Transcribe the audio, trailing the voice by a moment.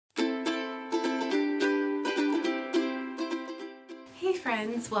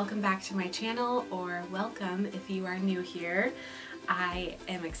friends, welcome back to my channel, or welcome if you are new here. I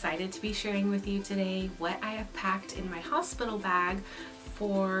am excited to be sharing with you today what I have packed in my hospital bag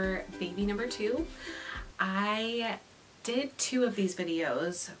for baby number 2. I did 2 of these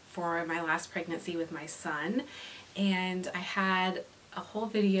videos for my last pregnancy with my son, and I had a whole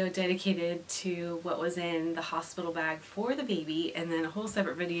video dedicated to what was in the hospital bag for the baby, and then a whole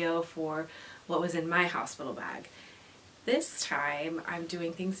separate video for what was in my hospital bag. This time I'm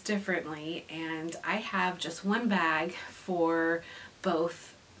doing things differently, and I have just one bag for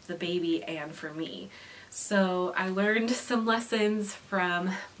both the baby and for me. So I learned some lessons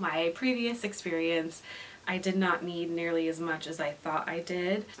from my previous experience. I did not need nearly as much as I thought I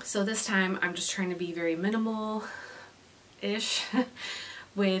did. So this time I'm just trying to be very minimal-ish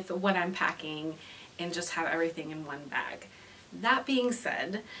with what I'm packing and just have everything in one bag. That being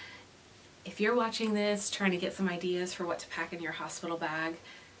said, if you're watching this trying to get some ideas for what to pack in your hospital bag,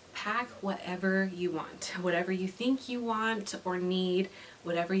 pack whatever you want. Whatever you think you want or need,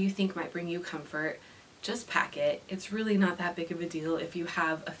 whatever you think might bring you comfort, just pack it. It's really not that big of a deal if you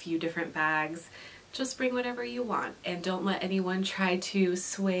have a few different bags. Just bring whatever you want and don't let anyone try to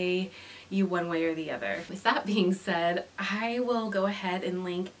sway you one way or the other. With that being said, I will go ahead and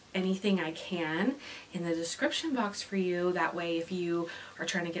link anything I can in the description box for you. That way, if you are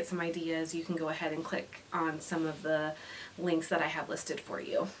trying to get some ideas, you can go ahead and click on some of the links that I have listed for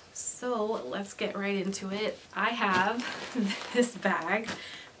you. So let's get right into it. I have this bag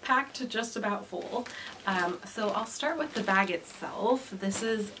packed just about full. So I'll start with the bag itself. This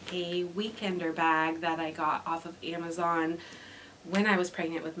is a weekender bag that I got off of Amazon when I was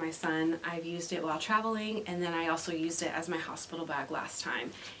pregnant with my son. I've used it while traveling, and then I also used it as my hospital bag last time,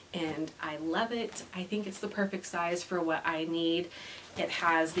 and I love it. I think it's the perfect size for what I need. It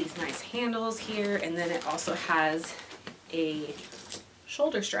has these nice handles here, and then it also has a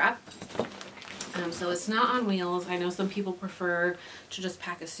shoulder strap. So it's not on wheels. I know some people prefer to just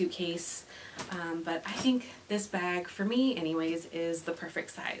pack a suitcase, but I think this bag, for me anyways, is the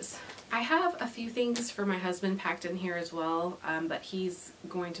perfect size. I have a few things for my husband packed in here as well, but he's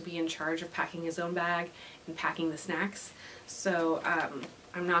going to be in charge of packing his own bag and packing the snacks. So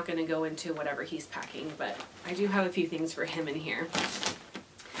I'm not going to go into whatever he's packing, but I do have a few things for him in here.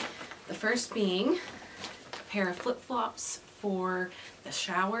 The first being a pair of flip-flops for the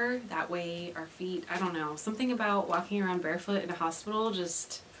shower. That way our feet, I don't know, something about walking around barefoot in a hospital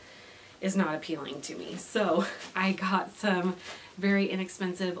just is not appealing to me. So I got some very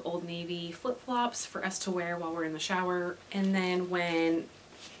inexpensive Old Navy flip-flops for us to wear while we're in the shower, and then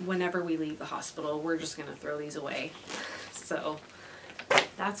whenever we leave the hospital, we're just gonna throw these away. So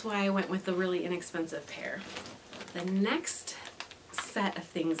that's why I went with the really inexpensive pair. The next set of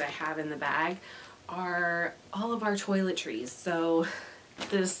things I have in the bag are all of our toiletries. So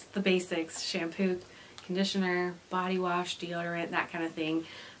the basics: shampoo, conditioner, body wash, deodorant, that kind of thing.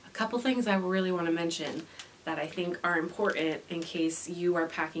 A couple things I really want to mention that I think are important in case you are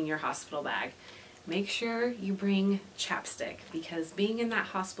packing your hospital bag. Make sure you bring chapstick, because being in that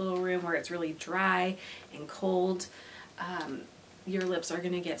hospital room where it's really dry and cold, your lips are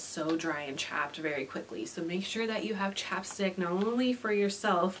going to get so dry and chapped very quickly. So make sure that you have chapstick, not only for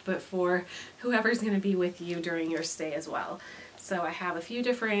yourself, but for whoever's going to be with you during your stay as well. So I have a few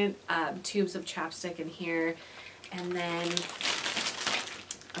different tubes of chapstick in here, and then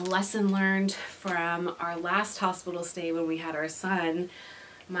a lesson learned from our last hospital stay when we had our son.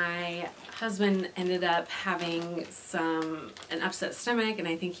 My husband ended up having an upset stomach, and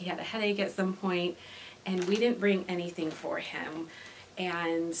I think he had a headache at some point, and we didn't bring anything for him.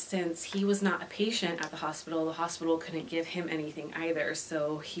 And since he was not a patient at the hospital couldn't give him anything either.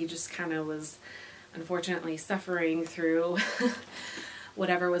 So he just kind of was unfortunately suffering through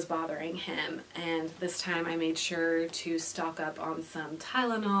whatever was bothering him. And this time I made sure to stock up on some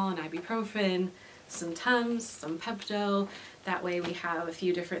Tylenol and ibuprofen, some Tums, some Pepto. That way we have a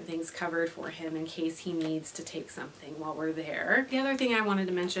few different things covered for him in case he needs to take something while we're there. The other thing I wanted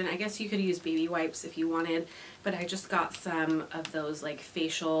to mention, I guess you could use baby wipes if you wanted, but I just got some of those like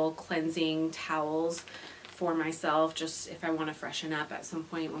facial cleansing towels for myself, just if I want to freshen up at some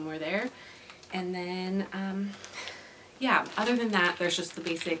point when we're there. And then, yeah, other than that, there's just the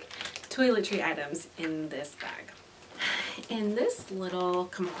basic toiletry items in this bag. In this little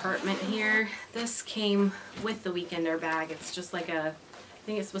compartment here, this came with the weekender bag. It's just like I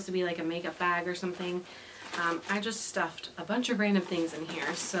think it's supposed to be like a makeup bag or something. I just stuffed a bunch of random things in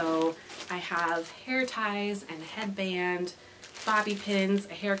here. So I have hair ties and a headband, bobby pins,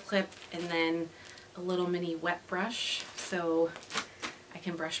 a hair clip, and then a little mini wet brush so I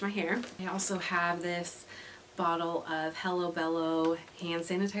can brush my hair. I also have this bottle of Hello Bello hand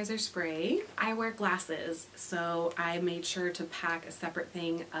sanitizer spray. I wear glasses, so I made sure to pack a separate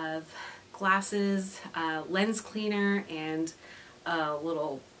thing of glasses, lens cleaner, and a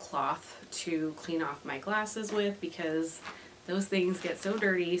little cloth to clean off my glasses with because those things get so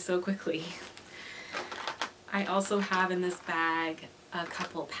dirty so quickly. I also have in this bag a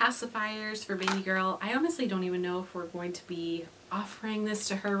couple pacifiers for baby girl. I honestly don't even know if we're going to be offering this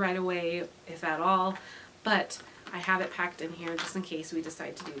to her right away, if at all, but I have it packed in here just in case we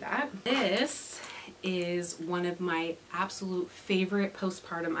decide to do that. This is one of my absolute favorite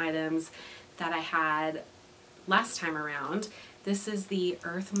postpartum items that I had last time around. This is the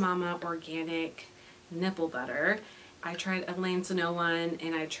Earth Mama Organic Nipple Butter. I tried a Lancino one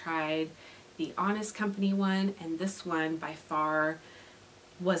and I tried the Honest Company one, and this one by far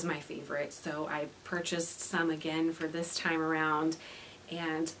was my favorite. So I purchased some again for this time around.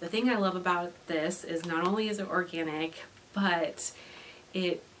 And the thing I love about this is not only is it organic, but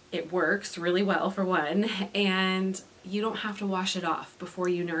it works really well for one, and you don't have to wash it off before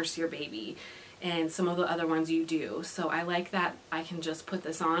you nurse your baby. And some of the other ones you do. So I like that I can just put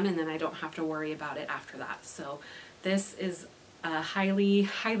this on and then I don't have to worry about it after that. So this is a highly,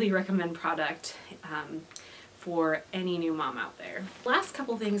 highly recommend product for any new mom out there. Last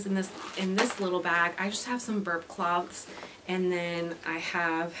couple things in this little bag, I just have some burp cloths, and then I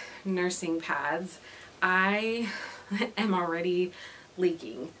have nursing pads. I am already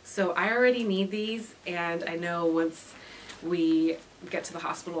leaking, so I already need these, and I know once we get to the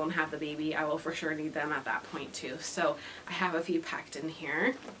hospital and have the baby, I will for sure need them at that point too. So I have a few packed in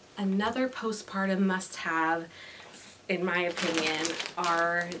here. Another postpartum must-have, in my opinion,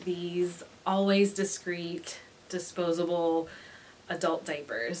 are these always discreet, disposable adult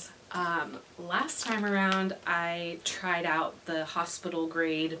diapers. Last time around, I tried out the hospital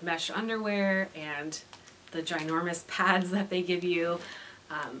grade mesh underwear and the ginormous pads that they give you.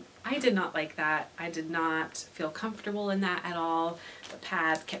 I did not like that. I did not feel comfortable in that at all. The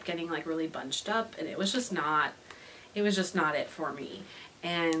pad kept getting like really bunched up, and it was just not it for me.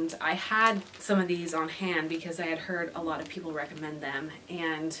 And I had some of these on hand because I had heard a lot of people recommend them,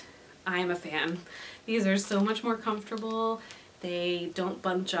 and I'm a fan. These are so much more comfortable. They don't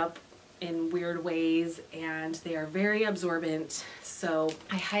bunch up in weird ways, and they are very absorbent. So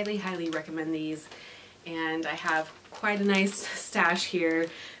I highly, highly recommend these. And I have quite a nice stash here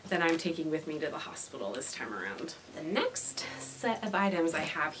that I'm taking with me to the hospital this time around. The next set of items I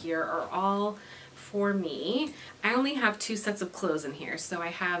have here are all for me. I only have 2 sets of clothes in here. So I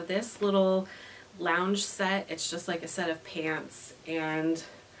have this little lounge set. It's just like a set of pants and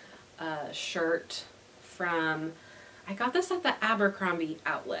a shirt from, I got this at the Abercrombie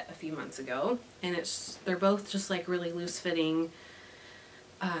outlet a few months ago, and they're both just like really loose fitting,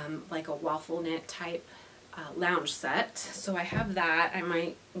 like a waffle knit type lounge set. So I have that. I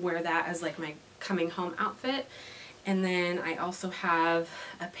might wear that as like my coming home outfit. And then I also have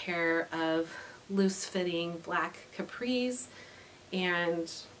a pair of loose fitting black capris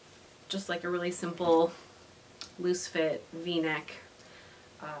and just like a really simple loose fit v-neck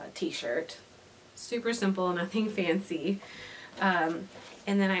t-shirt. Super simple, nothing fancy.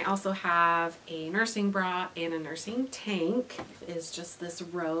 And then I also have a nursing bra and a nursing tank. It's just this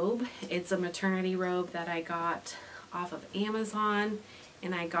robe. It's a maternity robe that I got off of Amazon,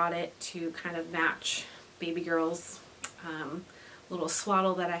 and I got it to kind of match baby girl's little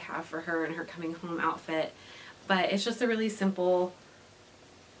swaddle that I have for her in her coming home outfit. But it's just a really simple,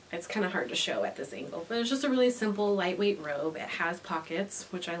 it's kind of hard to show at this angle, but it's just a really simple lightweight robe. It has pockets,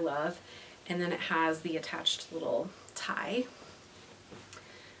 which I love, and then it has the attached little tie.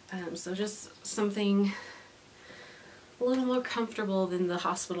 So just something a little more comfortable than the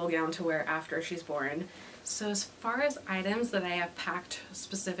hospital gown to wear after she's born. So as far as items that I have packed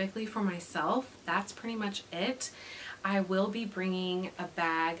specifically for myself, that's pretty much it. I will be bringing a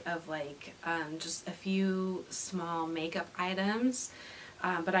bag of like just a few small makeup items,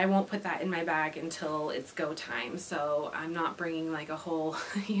 but I won't put that in my bag until it's go time. So I'm not bringing like a whole,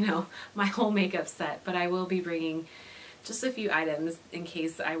 you know, my whole makeup set, but I will be bringing just a few items in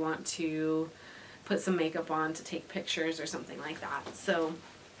case I want to put some makeup on to take pictures or something like that. So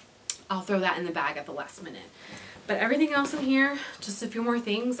I'll throw that in the bag at the last minute. But everything else in here, just a few more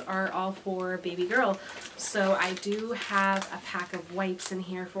things, are all for baby girl. So I do have a pack of wipes in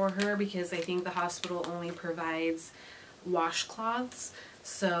here for her because I think the hospital only provides washcloths.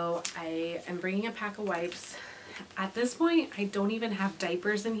 So I am bringing a pack of wipes. At this point, I don't even have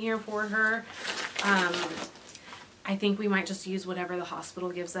diapers in here for her. I think we might just use whatever the hospital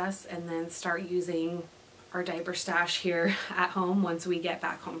gives us and then start using our diaper stash here at home once we get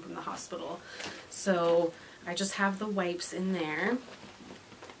back home from the hospital. So I just have the wipes in there.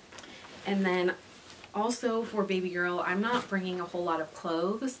 And then also for baby girl, I'm not bringing a whole lot of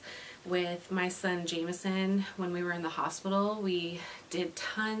clothes. With my son Jameson, when we were in the hospital, we did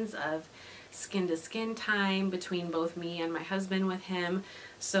tons of skin to skin time between both me and my husband with him.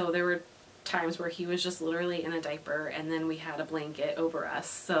 So there were times where he was just literally in a diaper and then we had a blanket over us.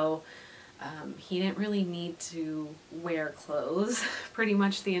 So he didn't really need to wear clothes pretty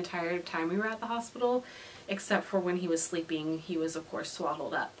much the entire time we were at the hospital, except for when he was sleeping. He was of course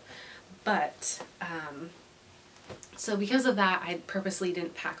swaddled up. But so because of that, I purposely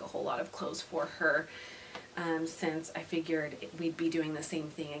didn't pack a whole lot of clothes for her, since I figured we'd be doing the same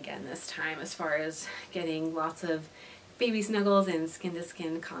thing again this time as far as getting lots of baby snuggles and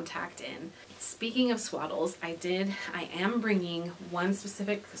skin-to-skin contact in. Speaking of swaddles, I am bringing one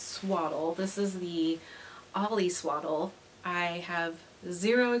specific swaddle. This is the Ollie swaddle. I have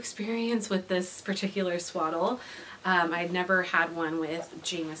zero experience with this particular swaddle. I'd never had one with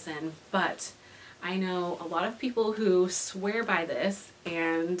Jameson, but I know a lot of people who swear by this,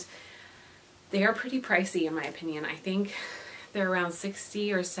 and they are pretty pricey in my opinion. I think they're around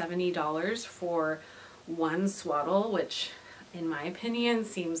 $60 or $70 for one swaddle, which in my opinion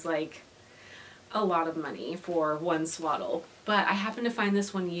seems like a lot of money for one swaddle. But I happen to find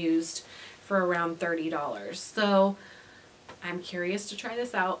this one used for around $30. So I'm curious to try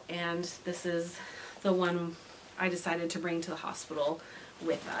this out, and this is the one I decided to bring to the hospital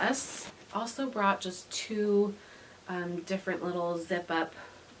with us. Also brought just two different little zip up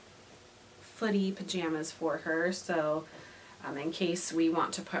footy pajamas for her, so in case we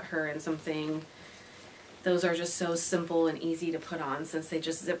want to put her in something. Those are just so simple and easy to put on since they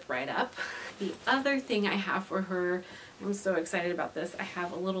just zip right up. The other thing I have for her, I'm so excited about this, I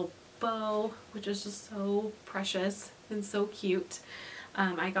have a little bow, which is just so precious and so cute.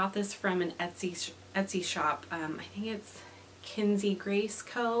 I got this from an Etsy shop. I think it's Kinsey Grace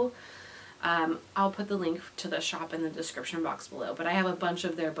Co. I'll put the link to the shop in the description box below, but I have a bunch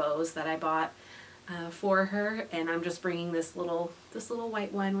of their bows that I bought for her, and I'm just bringing this little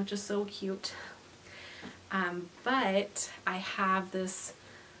white one, which is so cute. But I have this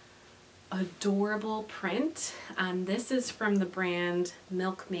adorable print. This is from the brand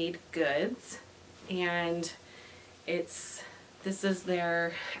Milkmaid Goods, and this is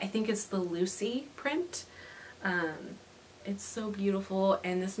their, I think it's the Lucy print. It's so beautiful,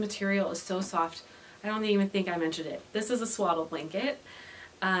 and this material is so soft. I don't even think I mentioned it. This is a swaddle blanket,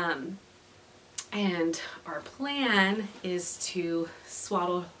 and our plan is to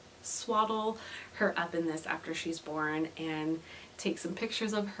swaddle her up in this after she's born and take some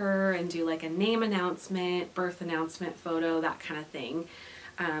pictures of her and do like a name announcement, birth announcement photo, that kind of thing,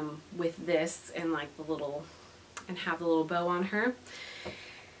 with this and like and have the little bow on her.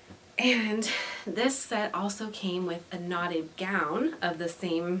 And this set also came with a knotted gown of the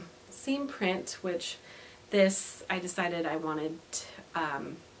same print, which this, I decided I wanted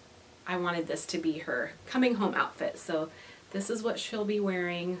this to be her coming home outfit. So this is what she'll be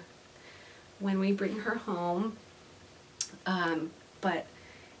wearing when we bring her home. But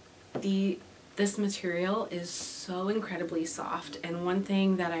this material is so incredibly soft, and one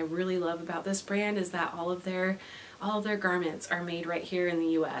thing that I really love about this brand is that all of their garments are made right here in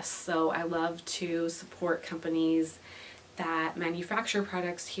the US. So I love to support companies that manufacture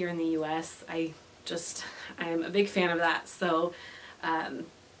products here in the US. I'm a big fan of that. So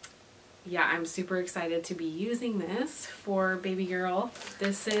yeah, I'm super excited to be using this for baby girl.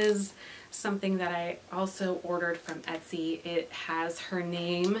 This is something that I also ordered from Etsy. It has her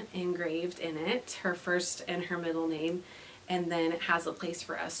name engraved in it, her first and her middle name, and then it has a place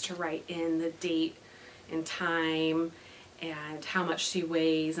for us to write in the date and time and how much she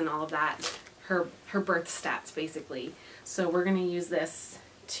weighs and all of that, her birth stats basically. So we're going to use this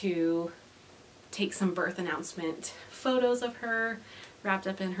to take some birth announcement photos of her wrapped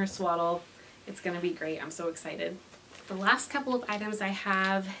up in her swaddle. It's going to be great. I'm so excited. The last couple of items I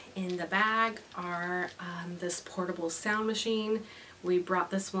have in the bag are this portable sound machine. We brought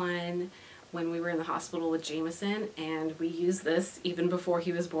this one when we were in the hospital with Jameson, and we used this even before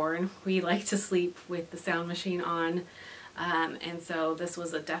he was born. We like to sleep with the sound machine on, and so this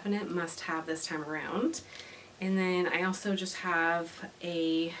was a definite must-have this time around. And then I also just have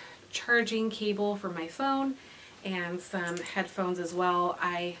a charging cable for my phone and some headphones as well.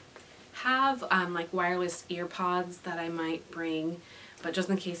 I have like wireless ear pods that I might bring, but just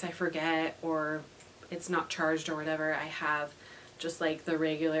in case I forget or it's not charged or whatever, I have just like the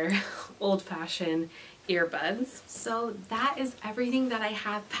regular old-fashioned earbuds. So that is everything that I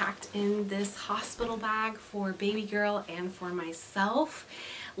have packed in this hospital bag for baby girl and for myself.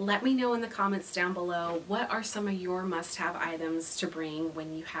 Let me know in the comments down below, what are some of your must-have items to bring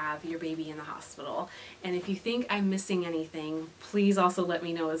when you have your baby in the hospital? And if you think I'm missing anything, please also let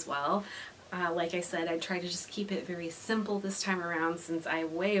me know as well. Like I said, I try to just keep it very simple this time around since I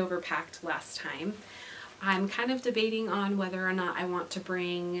way overpacked last time. I'm kind of debating on whether or not I want to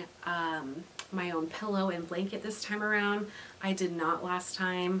bring my own pillow and blanket this time around. I did not last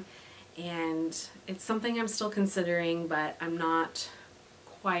time, and it's something I'm still considering, but I'm not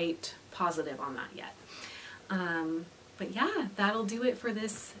quite positive on that yet. But yeah, that'll do it for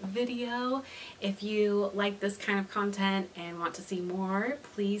this video. If you like this kind of content and want to see more,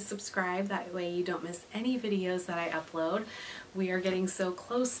 please subscribe. That way you don't miss any videos that I upload. We are getting so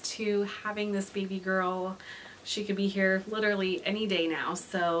close to having this baby girl. She could be here literally any day now.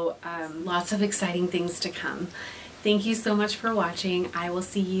 So lots of exciting things to come. Thank you so much for watching. I will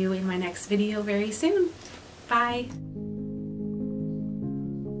see you in my next video very soon. Bye.